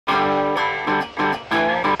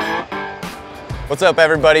What's up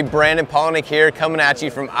everybody, Brandon Palaniuk here, coming at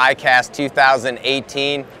you from ICAST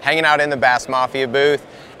 2018, hanging out in the Bass Mafia booth.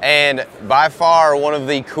 And by far, one of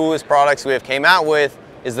the coolest products we have came out with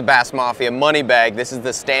is the Bass Mafia Money Bag. This is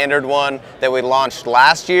the standard one that we launched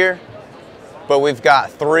last year, but we've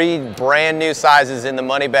got 3 brand new sizes in the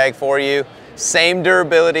Money Bag for you. Same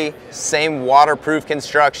durability, same waterproof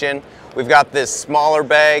construction. We've got this smaller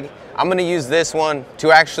bag. I'm gonna use this one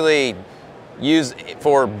to actually use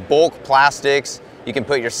for bulk plastics. You can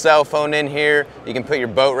put your cell phone in here, you can put your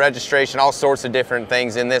boat registration, all sorts of different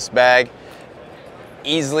things in this bag.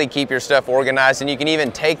 Easily keep your stuff organized, and you can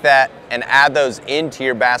even take that and add those into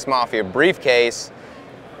your Bass Mafia briefcase.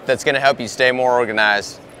 That's gonna help you stay more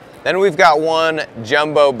organized. Then we've got one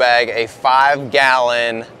jumbo bag, a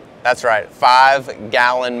 5-gallon, that's right,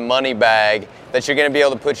 5-gallon money bag that you're gonna be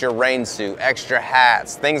able to put your rain suit, extra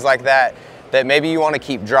hats, things like that, that maybe you wanna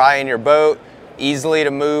keep dry in your boat, easily to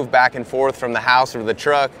move back and forth from the house or the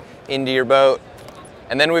truck into your boat.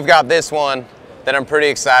 And then we've got this one that I'm pretty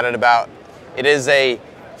excited about. It is a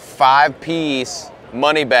 5-piece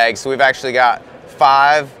money bag. So we've actually got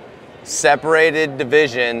 5 separated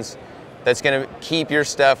divisions that's gonna keep your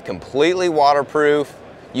stuff completely waterproof.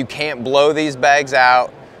 You can't blow these bags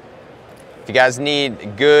out. If you guys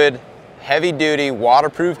need good, heavy-duty,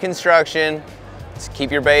 waterproof construction, to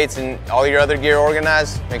keep your baits and all your other gear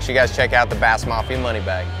organized, make sure you guys check out the Bass Mafia Money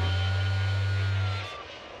Bag.